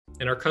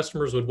and our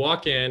customers would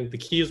walk in, the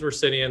keys were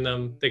sitting in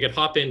them. They could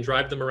hop in,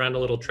 drive them around a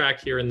little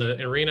track here in the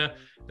arena,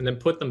 and then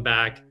put them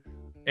back.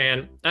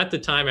 And at the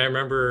time, I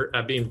remember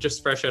being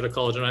just fresh out of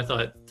college, and I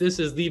thought, this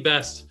is the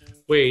best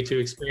way to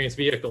experience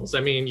vehicles.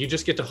 I mean, you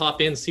just get to hop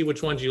in, see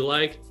which ones you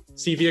like,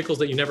 see vehicles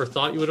that you never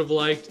thought you would have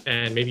liked,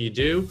 and maybe you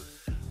do.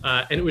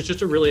 And it was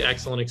just a really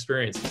excellent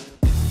experience.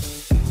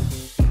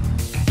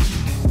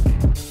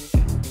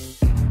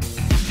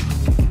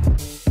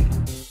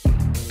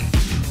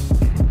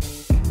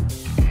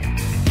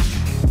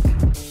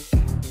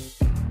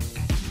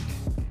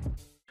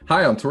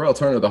 Hi, I'm Terrell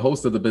Turner, the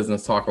host of the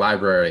Business Talk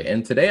Library,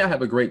 and today I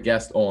have a great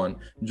guest on,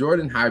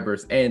 Jordan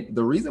Hybers. And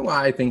the reason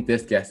why I think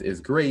this guest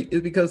is great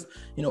is because,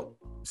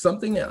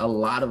 something that a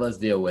lot of us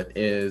deal with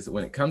is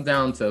when it comes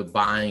down to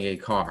buying a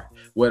car,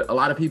 what a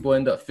lot of people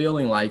end up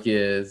feeling like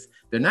is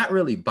they're not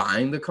really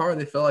buying the car.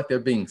 They feel like they're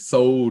being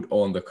sold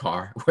on the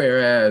car.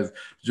 Whereas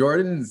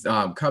Jordan's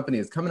company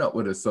is coming up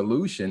with a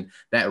solution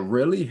that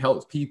really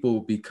helps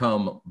people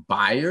become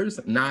buyers,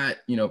 not,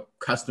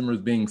 customers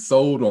being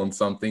sold on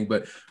something,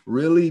 but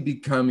really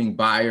becoming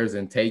buyers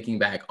and taking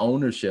back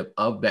ownership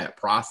of that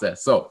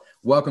process. So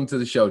welcome to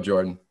the show,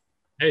 Jordan.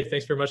 Hey,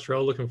 thanks very much,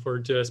 Terrell. Looking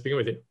forward to speaking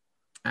with you.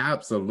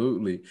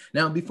 Absolutely.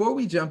 Now, before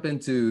we jump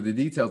into the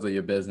details of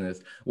your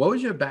business, what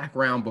was your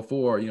background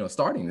before,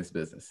 starting this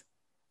business?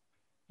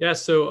 Yeah,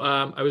 so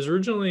I was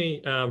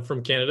originally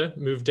from Canada,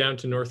 moved down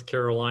to North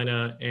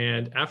Carolina,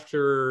 and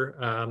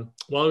after,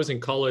 while I was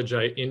in college,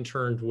 I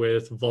interned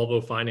with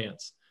Volvo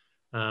Finance.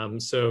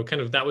 So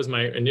kind of that was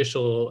my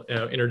initial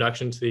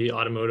introduction to the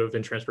automotive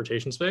and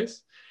transportation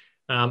space.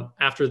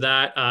 After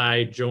that,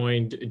 I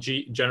joined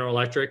General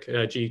Electric,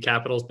 GE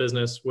Capital's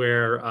business,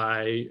 where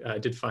I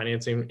did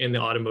financing in the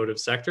automotive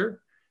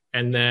sector.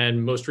 And then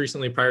most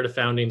recently, prior to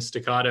founding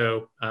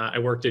Staccato, I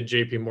worked at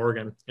JP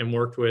Morgan and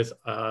worked with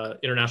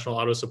international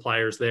auto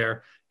suppliers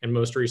there. And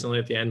most recently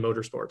at the End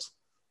Motorsports.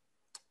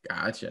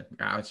 Gotcha.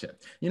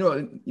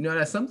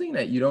 That's something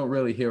that you don't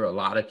really hear a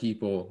lot of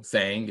people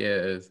saying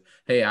is,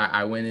 hey,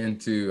 I went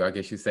into, I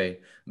guess you say,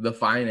 the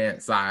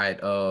finance side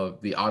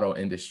of the auto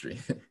industry.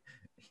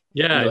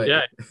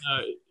 Yeah.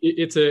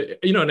 It's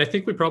and I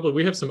think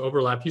we have some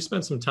overlap. You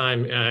spent some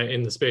time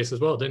in the space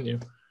as well, didn't you?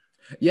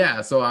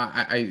 Yeah. So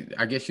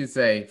I guess you'd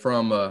say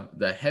from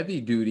the heavy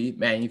duty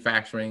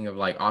manufacturing of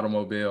like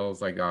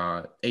automobiles, like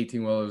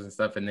 18 wheelers and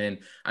stuff. And then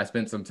I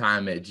spent some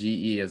time at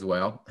GE as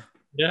well.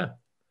 Yeah.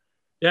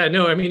 Yeah.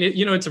 No, I mean,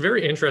 it's a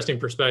very interesting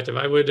perspective.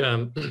 I would,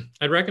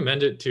 I'd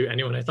recommend it to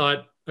anyone. I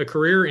thought a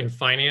career in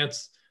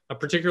finance,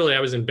 particularly I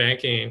was in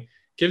banking,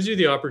 gives you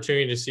the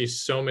opportunity to see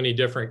so many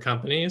different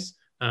companies.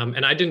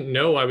 And I didn't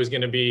know I was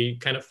going to be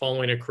kind of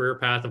following a career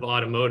path of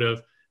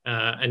automotive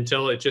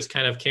until it just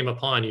kind of came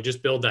upon. You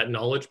just build that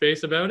knowledge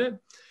base about it.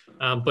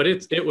 But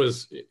it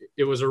was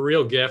a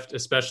real gift,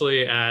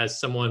 especially as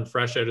someone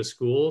fresh out of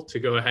school, to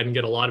go ahead and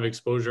get a lot of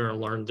exposure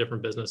and learn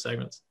different business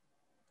segments.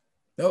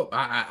 No,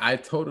 I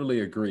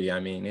totally agree. I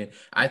mean,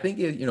 I think,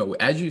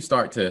 as you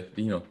start to,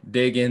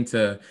 dig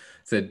into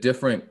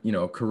different,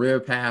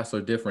 career paths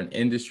or different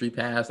industry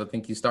paths, I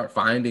think you start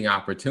finding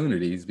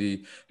opportunities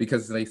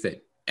because like I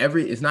said,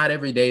 it's not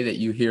every day that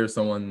you hear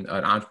an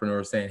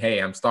entrepreneur saying, hey,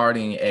 I'm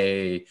starting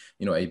a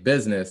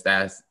business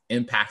that's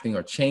impacting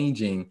or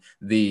changing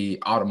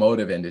the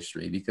automotive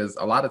industry, because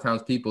a lot of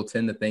times people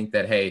tend to think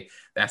that, hey,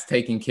 that's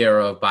taken care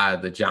of by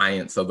the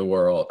giants of the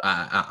world.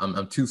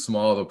 I'm too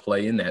small to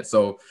play in that.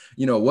 So,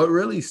 what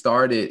really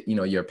started,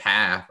 your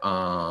path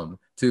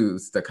to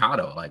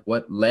Staccato? Like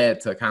what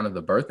led to kind of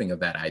the birthing of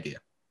that idea?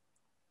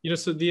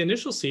 So the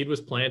initial seed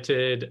was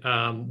planted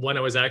when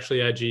I was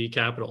actually at GE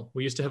Capital.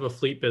 We used to have a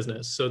fleet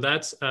business. So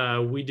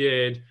we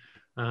did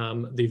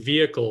the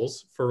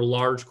vehicles for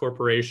large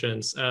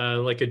corporations,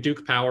 like a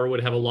Duke Power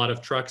would have a lot of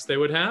trucks they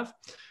would have.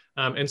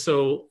 And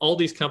so all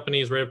these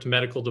companies, right up to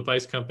medical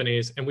device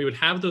companies, and we would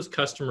have those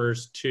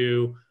customers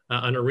to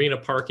an arena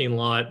parking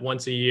lot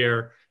once a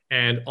year.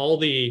 And all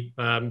the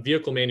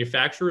vehicle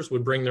manufacturers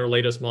would bring their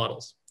latest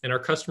models. And our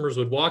customers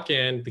would walk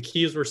in, the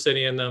keys were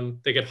sitting in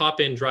them. They could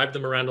hop in, drive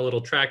them around a little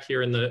track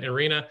here in the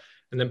arena,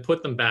 and then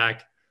put them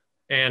back.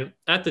 And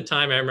at the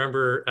time, I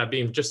remember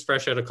being just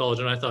fresh out of college,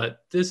 and I thought,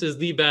 this is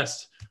the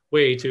best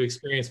way to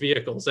experience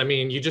vehicles. I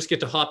mean, you just get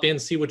to hop in,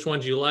 see which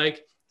ones you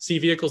like, see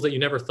vehicles that you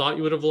never thought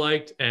you would have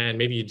liked, and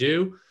maybe you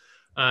do.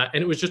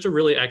 And it was just a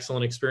really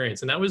excellent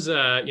experience. And that was,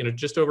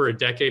 just over a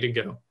decade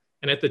ago.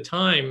 And at the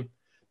time,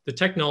 the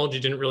technology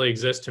didn't really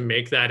exist to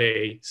make that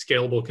a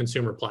scalable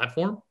consumer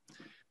platform.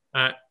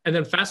 And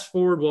then fast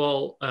forward,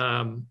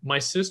 my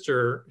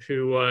sister,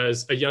 who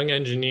was a young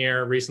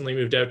engineer, recently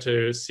moved out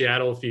to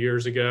Seattle a few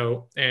years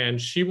ago, and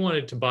she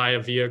wanted to buy a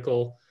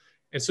vehicle.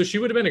 And so she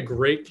would have been a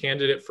great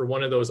candidate for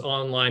one of those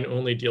online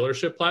only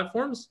dealership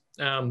platforms.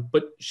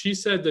 But she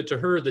said that to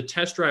her, the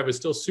test drive was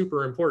still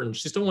super important.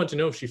 She still wanted to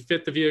know if she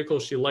fit the vehicle,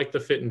 she liked the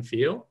fit and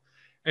feel.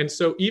 And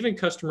so even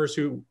customers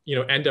who,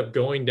 end up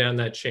going down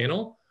that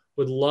channel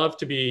would love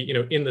to be,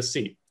 in the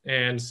seat.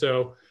 And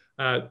so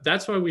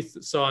that's why we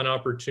saw an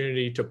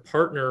opportunity to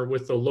partner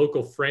with the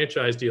local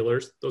franchise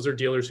dealers. Those are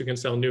dealers who can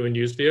sell new and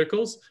used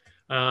vehicles,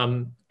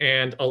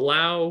 and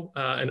allow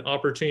an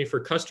opportunity for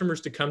customers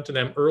to come to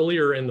them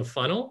earlier in the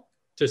funnel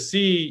to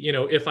see,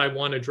 if I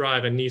want to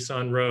drive a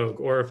Nissan Rogue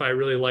or if I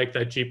really like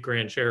that Jeep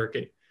Grand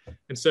Cherokee.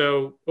 And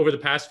so over the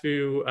past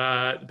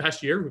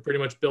year, we pretty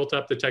much built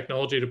up the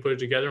technology to put it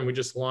together, and we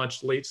just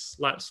launched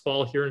last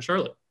fall here in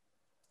Charlotte.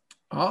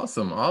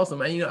 Awesome.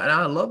 Awesome. And, and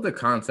I love the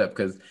concept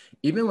because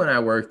even when I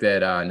worked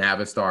at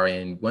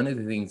Navistar, and one of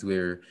the things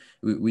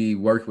we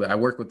worked with, I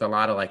worked with a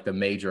lot of like the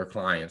major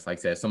clients, like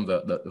I said, some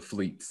of the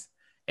fleets.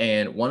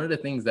 And one of the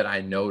things that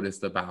I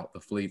noticed about the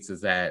fleets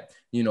is that,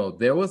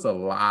 there was a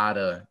lot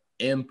of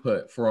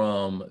input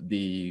from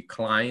the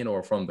client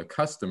or from the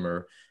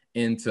customer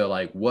into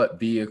like what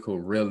vehicle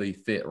really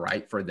fit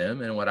right for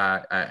them. And what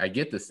I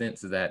get the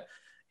sense is that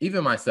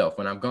even myself,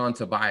 when I've gone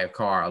to buy a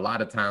car, a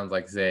lot of times,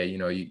 like I say,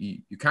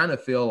 you kind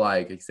of feel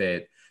like I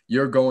said,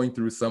 you're going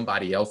through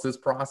somebody else's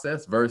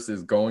process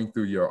versus going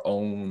through your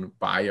own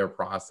buyer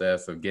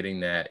process of getting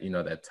that,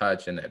 that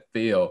touch and that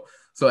feel.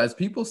 So as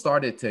people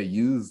started to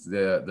use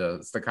the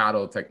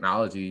Staccato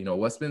technology,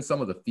 what's been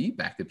some of the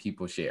feedback that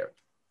people share?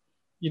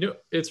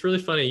 It's really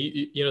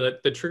funny,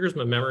 that triggers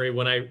my memory.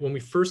 When we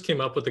first came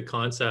up with the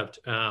concept,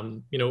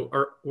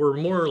 we're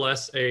more or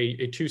less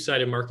a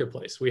two-sided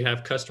marketplace. We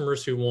have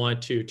customers who want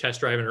to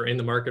test drive and are in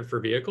the market for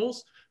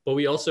vehicles, but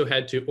we also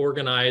had to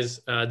organize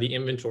the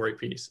inventory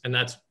piece, and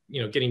that's,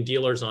 getting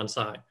dealers on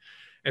side.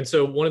 And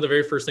so one of the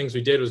very first things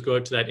we did was go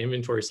out to that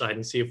inventory side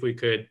and see if we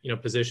could,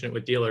 position it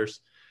with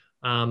dealers.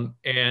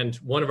 And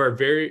one of our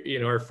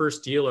our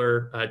first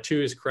dealer, to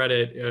his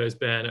credit, has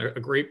been a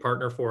great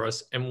partner for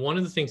us. And one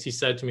of the things he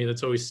said to me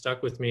that's always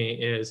stuck with me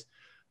is,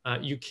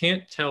 you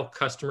can't tell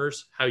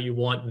customers how you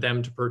want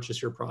them to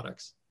purchase your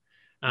products.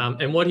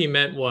 And what he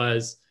meant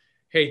was,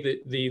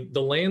 hey,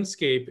 the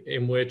landscape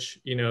in which,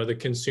 the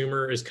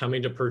consumer is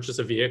coming to purchase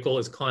a vehicle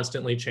is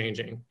constantly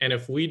changing. And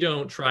if we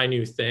don't try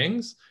new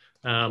things,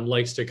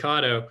 like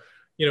Staccato,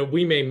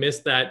 we may miss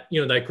that,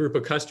 that group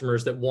of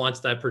customers that wants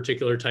that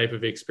particular type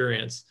of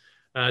experience.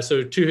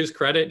 So to his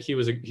credit,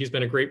 he's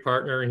been a great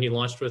partner, and he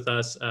launched with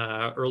us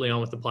early on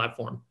with the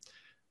platform.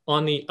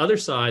 On the other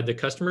side, the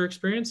customer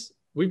experience,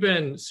 we've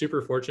been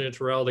super fortunate,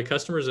 Terrell. The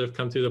customers that have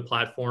come through the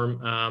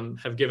platform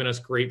have given us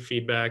great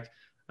feedback.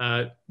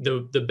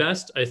 The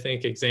best, I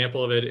think,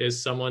 example of it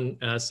is someone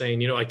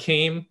saying, I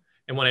came,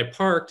 and when I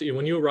parked,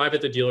 when you arrive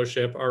at the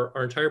dealership,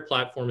 our entire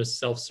platform is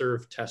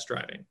self-serve test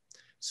driving.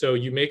 So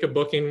you make a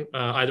booking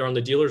either on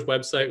the dealer's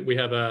website, we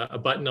have a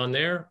button on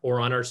there,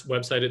 or on our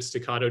website at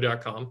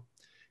staccato.com.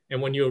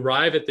 And when you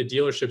arrive at the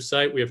dealership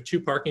site, we have 2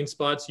 parking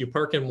spots. You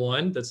park in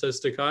one that says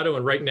Staccato,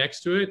 and right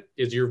next to it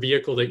is your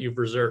vehicle that you've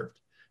reserved.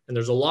 And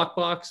there's a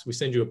lockbox. We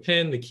send you a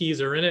pin. The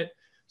keys are in it.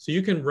 So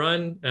you can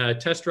run,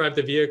 test drive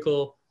the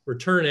vehicle,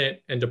 return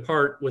it, and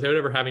depart without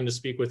ever having to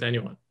speak with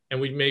anyone.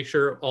 And we make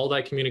sure all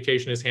that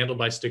communication is handled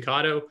by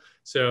Staccato.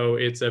 So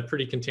it's a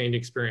pretty contained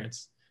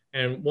experience.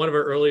 And one of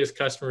our earliest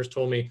customers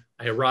told me,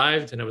 I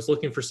arrived and I was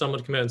looking for someone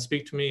to come out and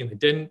speak to me, and they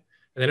didn't.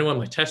 And then I went on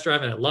my test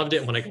drive and I loved it.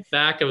 And when I got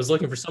back, I was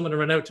looking for someone to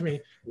run out to me,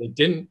 and they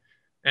didn't.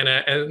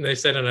 And they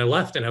said, and I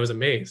left, and I was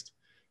amazed.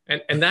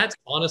 And that's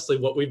honestly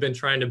what we've been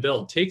trying to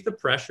build. Take the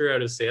pressure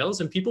out of sales,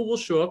 and people will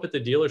show up at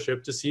the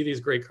dealership to see these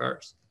great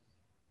cars.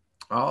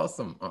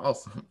 Awesome.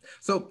 Awesome.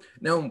 So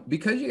now,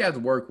 because you guys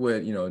work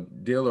with,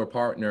 dealer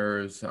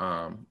partners,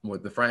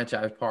 with the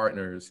franchise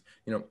partners,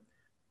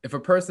 if a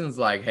person's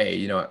like,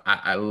 hey,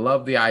 I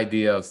love the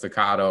idea of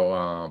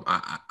Staccato,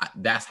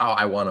 that's how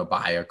I want to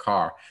buy a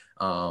car.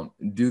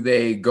 Do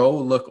they go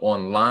look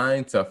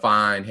online to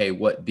find, hey,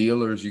 what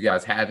dealers you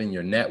guys have in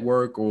your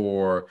network,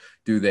 or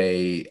do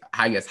they,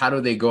 I guess, how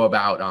do they go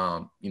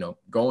about,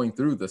 going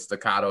through the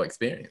Staccato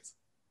experience?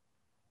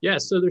 Yeah,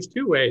 so there's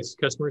 2 ways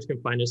customers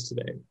can find us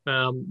today.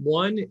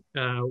 One,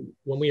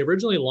 when we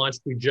originally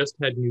launched, we just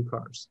had new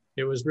cars.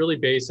 It was really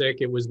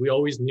basic. We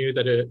always knew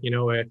that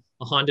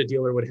a Honda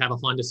dealer would have a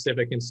Honda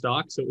Civic in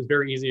stock, so it was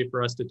very easy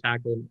for us to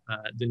tackle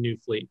the new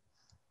fleet.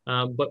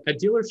 But at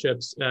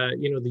dealerships,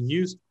 the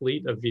used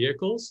fleet of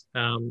vehicles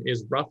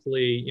is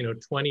roughly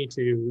 20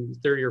 to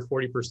 30 or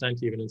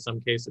 40% even in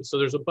some cases. So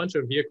there's a bunch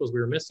of vehicles we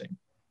were missing.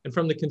 And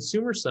from the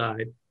consumer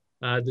side,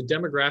 the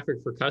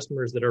demographic for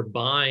customers that are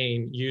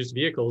buying used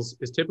vehicles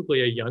is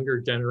typically a younger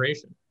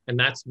generation. And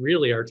that's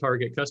really our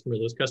target customer,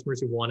 those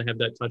customers who want to have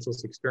that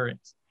touchless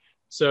experience.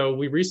 So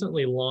we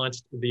recently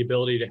launched the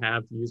ability to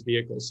have used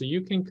vehicles. So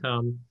you can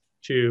come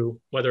to,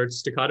 whether it's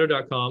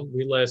staccato.com,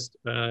 we list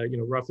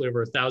roughly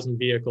over 1,000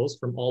 vehicles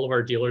from all of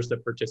our dealers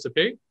that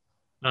participate.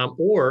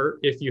 Or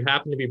if you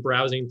happen to be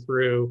browsing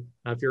through,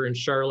 if you're in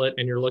Charlotte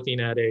and you're looking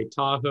at a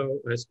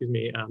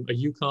a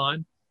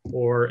Yukon,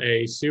 or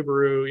a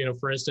Subaru,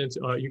 for instance,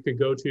 you could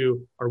go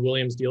to our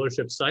Williams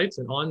dealership sites,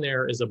 and on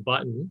there is a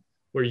button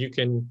where you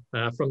can,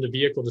 from the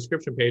vehicle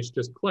description page,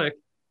 just click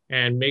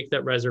and make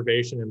that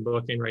reservation and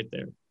booking right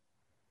there.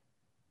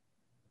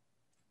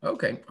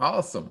 Okay,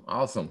 awesome.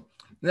 Awesome.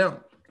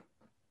 Now,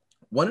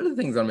 one of the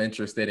things I'm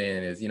interested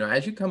in is,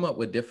 as you come up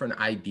with different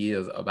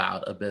ideas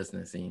about a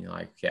business, and you're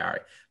like, okay, all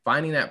right,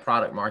 finding that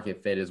product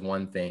market fit is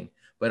one thing.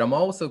 but I'm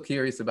also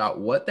curious about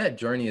what that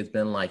journey has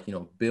been like,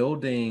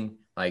 building,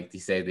 like you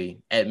say, the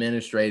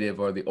administrative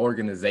or the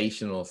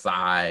organizational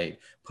side,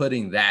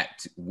 putting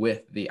that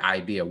with the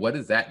idea. What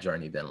has that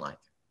journey been like?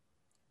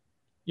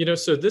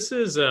 So this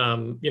is,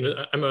 I'm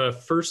a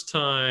first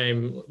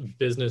time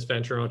business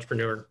venture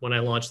entrepreneur when I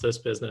launched this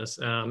business.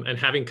 And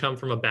having come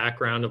from a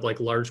background of like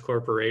large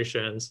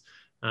corporations,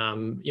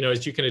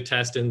 as you can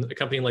attest in a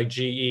company like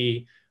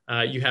GE,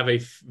 you have a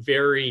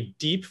very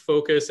deep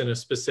focus in a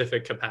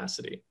specific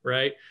capacity,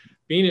 right?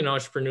 Being an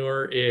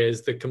entrepreneur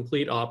is the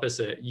complete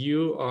opposite.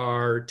 You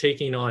are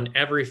taking on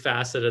every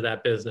facet of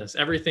that business,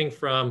 everything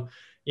from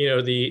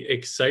the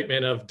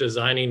excitement of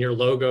designing your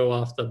logo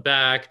off the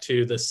back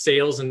to the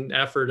sales and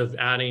effort of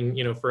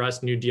adding, for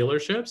us, new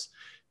dealerships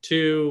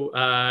to,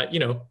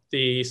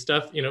 the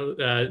stuff,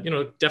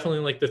 definitely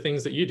like the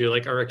things that you do,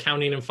 like our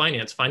accounting and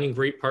finance, finding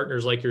great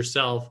partners like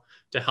yourself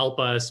to help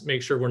us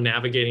make sure we're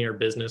navigating our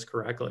business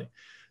correctly.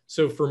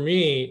 So for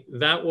me,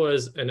 that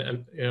was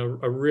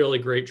a really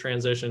great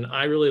transition.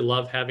 I really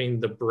love having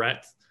the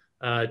breadth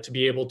to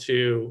be able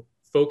to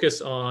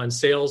focus on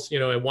sales,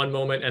 at one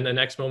moment, and the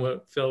next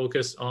moment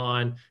focus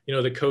on,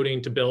 the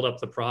coding to build up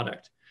the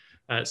product.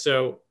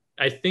 So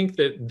I think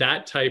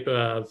that type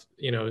of,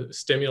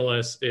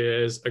 stimulus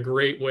is a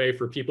great way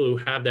for people who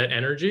have that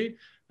energy.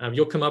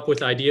 You'll come up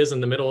with ideas in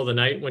the middle of the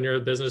night when you're a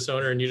business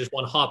owner and you just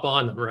want to hop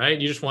on them, right?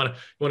 You just want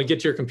to get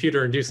to your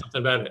computer and do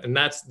something about it. And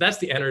that's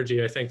the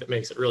energy, I think, that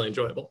makes it really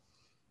enjoyable.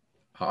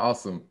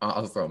 Awesome.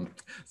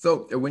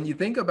 So when you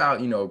think about,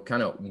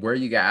 kind of where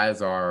you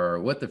guys are,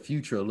 what the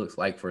future looks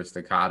like for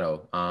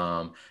Staccato,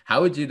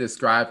 how would you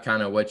describe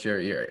kind of what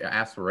your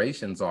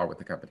aspirations are with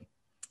the company?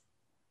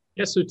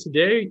 Yeah, so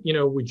today,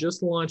 we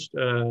just launched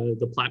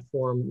the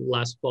platform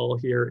last fall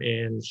here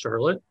in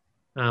Charlotte,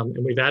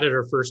 and we've added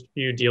our first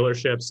few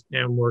dealerships,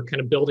 and we're kind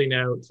of building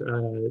out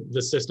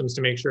the systems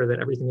to make sure that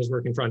everything is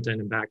working front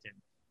end and back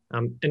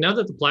end. And now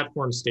that the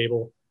platform's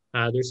stable,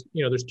 there's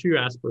two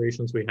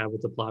aspirations we have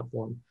with the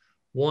platform.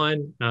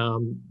 One,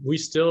 we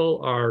still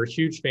are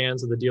huge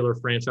fans of the dealer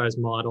franchise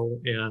model,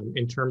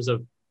 in terms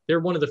of they're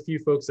one of the few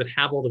folks that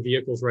have all the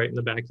vehicles right in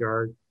the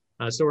backyard.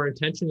 So our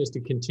intention is to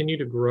continue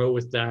to grow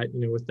with that,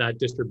 with that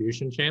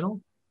distribution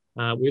channel.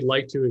 We'd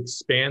like to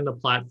expand the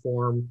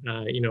platform,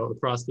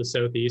 across the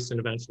Southeast and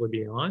eventually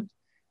beyond.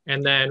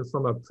 And then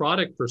from a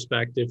product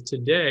perspective,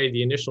 today,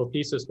 the initial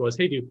thesis was,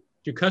 hey,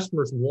 do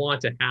customers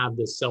want to have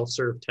this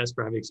self-serve test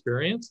drive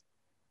experience?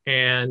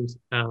 And,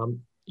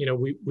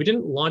 we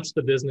didn't launch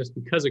the business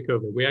because of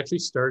COVID. We actually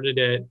started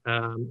it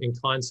in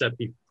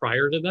concept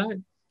prior to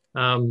that.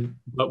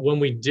 But when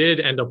we did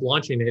end up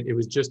launching it, it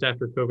was just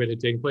after COVID had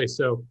taken place.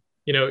 So,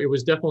 it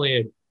was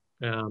definitely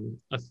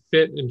a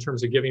fit in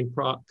terms of giving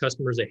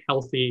customers a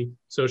healthy,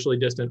 socially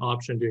distant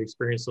option to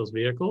experience those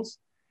vehicles.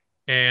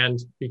 And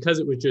because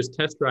it was just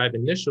test drive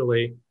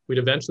initially, we'd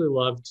eventually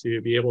love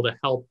to be able to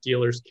help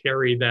dealers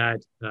carry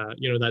that,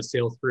 that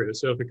sale through.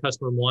 So if a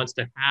customer wants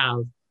to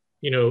have,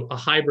 a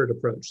hybrid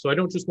approach. So I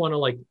don't just want to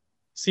like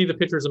see the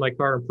pictures of my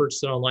car and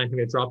purchase it online and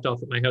get dropped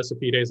off at my house a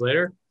few days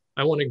later.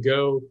 I want to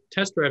go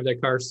test drive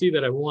that car, see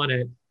that I want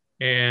it,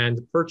 and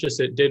purchase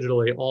it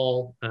digitally,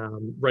 all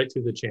right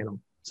through the channel.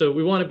 So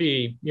we want to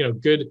be, a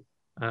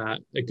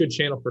good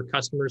channel for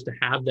customers to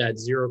have that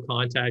zero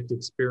contact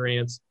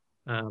experience,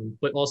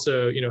 but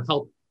also,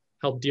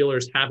 help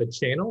dealers have a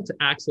channel to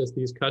access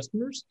these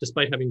customers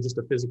despite having just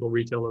a physical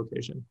retail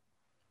location.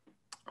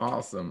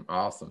 Awesome.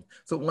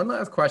 So one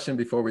last question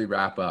before we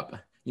wrap up.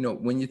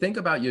 When you think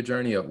about your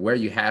journey of where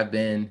you have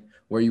been,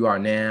 where you are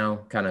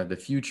now, kind of the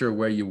future,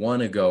 where you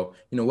want to go,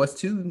 what's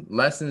two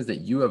lessons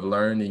that you have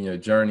learned in your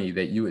journey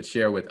that you would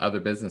share with other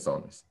business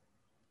owners?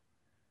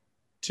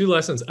 Two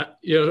lessons.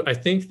 I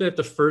think that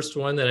the first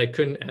one that I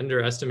couldn't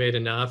underestimate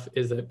enough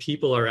is that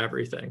people are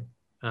everything.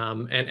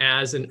 And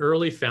as an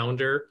early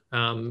founder,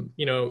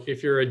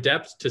 if you're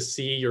adept to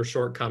see your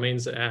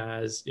shortcomings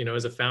as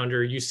a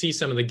founder, you see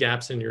some of the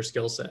gaps in your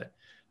skill set.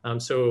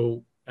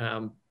 So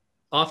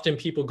often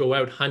people go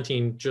out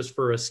hunting just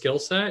for a skill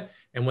set.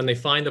 And when they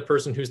find the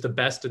person who's the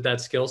best at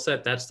that skill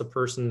set, that's the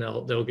person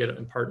they'll get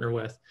and partner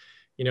with.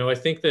 I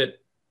think that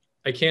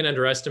I can't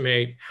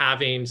underestimate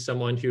having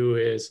someone who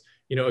is,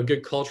 a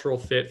good cultural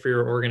fit for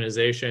your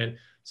organization,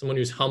 someone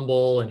who's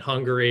humble and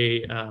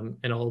hungry,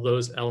 and all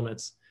those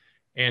elements.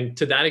 And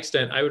to that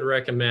extent, I would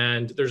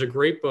recommend, there's a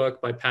great book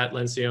by Pat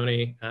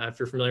Lencioni, if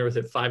you're familiar with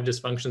it, 5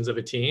 Dysfunctions of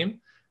a Team.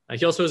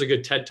 He also has a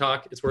good TED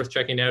Talk. It's worth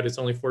checking out. It's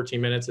only 14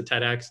 minutes at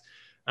TEDx.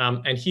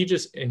 And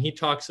he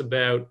talks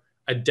about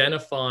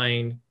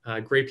identifying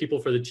great people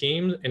for the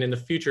team. And in the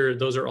future,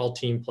 those are all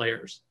team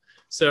players.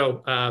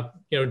 So,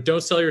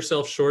 don't sell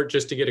yourself short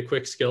just to get a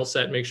quick skill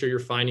set. Make sure you're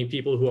finding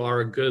people who are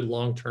a good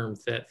long-term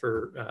fit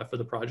for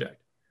the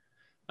project.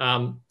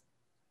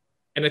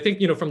 And I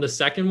think, from the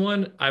second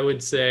one, I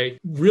would say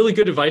really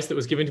good advice that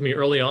was given to me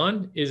early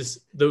on is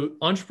the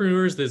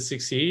entrepreneurs that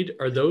succeed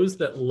are those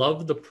that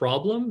love the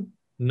problem,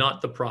 not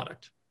the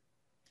product.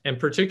 And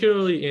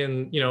particularly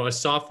in, a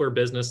software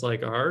business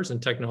like ours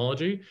and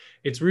technology,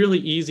 it's really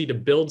easy to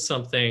build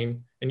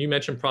something. And you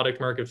mentioned product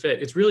market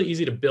fit. It's really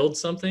easy to build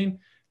something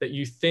that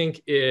you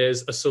think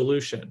is a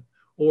solution,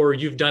 or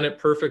you've done it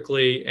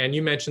perfectly. And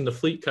you mentioned the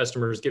fleet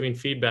customers giving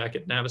feedback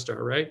at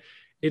Navistar, right?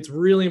 It's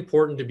really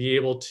important to be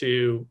able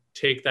to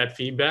take that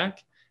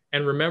feedback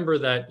and remember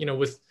that,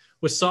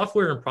 with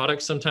software and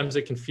products, sometimes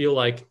it can feel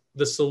like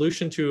the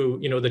solution to,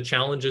 the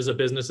challenges a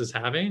business is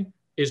having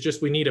is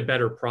just, we need a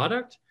better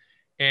product.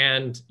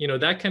 And,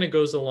 that kind of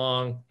goes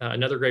along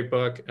another great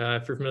book,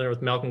 if you're familiar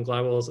with Malcolm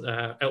Gladwell's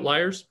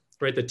Outliers,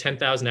 right? The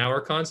 10,000 hour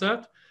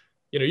concept.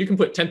 You can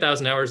put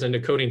 10,000 hours into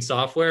coding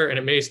software and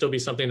it may still be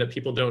something that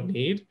people don't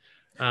need.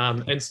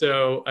 And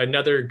so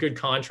another good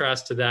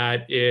contrast to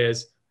that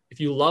is, if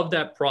you love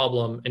that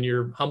problem and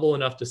you're humble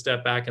enough to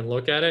step back and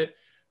look at it,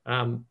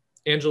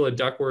 Angela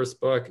Duckworth's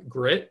book,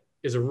 Grit,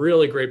 is a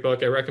really great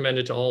book. I recommend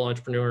it to all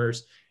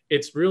entrepreneurs.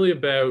 It's really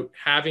about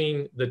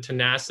having the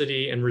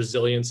tenacity and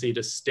resiliency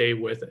to stay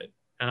with it,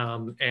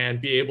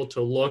 and be able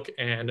to look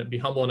and be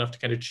humble enough to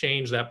kind of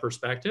change that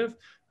perspective,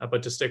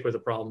 but to stick with the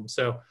problem.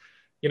 So,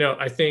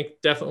 I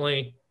think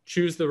definitely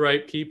choose the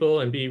right people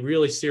and be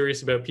really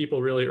serious about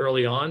people really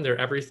early on. They're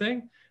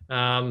everything.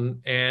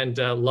 And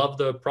love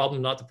the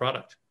problem, not the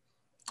product.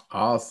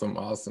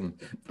 Awesome.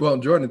 Well,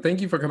 Jordan,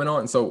 thank you for coming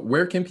on. So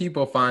where can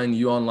people find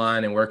you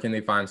online, and where can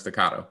they find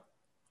Staccato?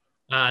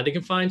 They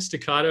can find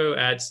Staccato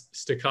at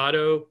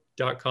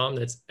staccato.com.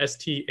 That's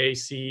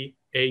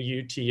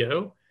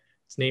STACAUTO.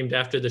 It's named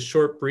after the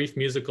short, brief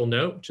musical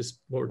note, which is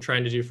what we're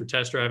trying to do for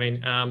test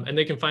driving. And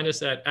they can find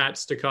us at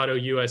Staccato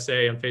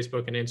USA on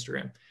Facebook and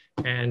Instagram.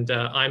 And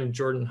I'm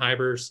Jordan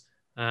Hybers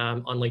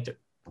on LinkedIn.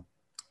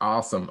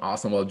 Awesome.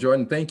 Well,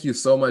 Jordan, thank you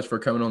so much for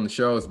coming on the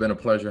show. It's been a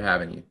pleasure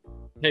having you.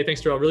 Hey,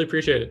 thanks, Joel. Really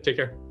appreciate it. Take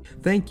care.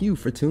 Thank you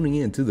for tuning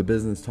in to the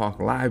Business Talk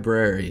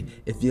Library.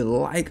 If you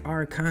like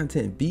our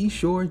content, be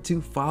sure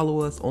to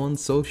follow us on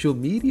social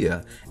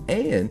media.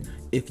 And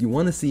if you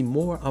want to see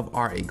more of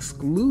our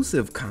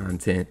exclusive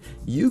content,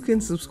 you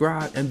can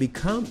subscribe and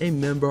become a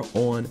member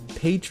on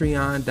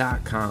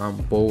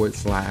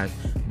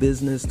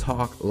patreon.com/Business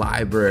Talk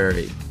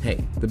Library.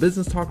 Hey, the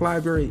Business Talk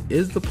Library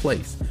is the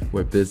place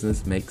where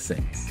business makes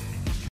sense.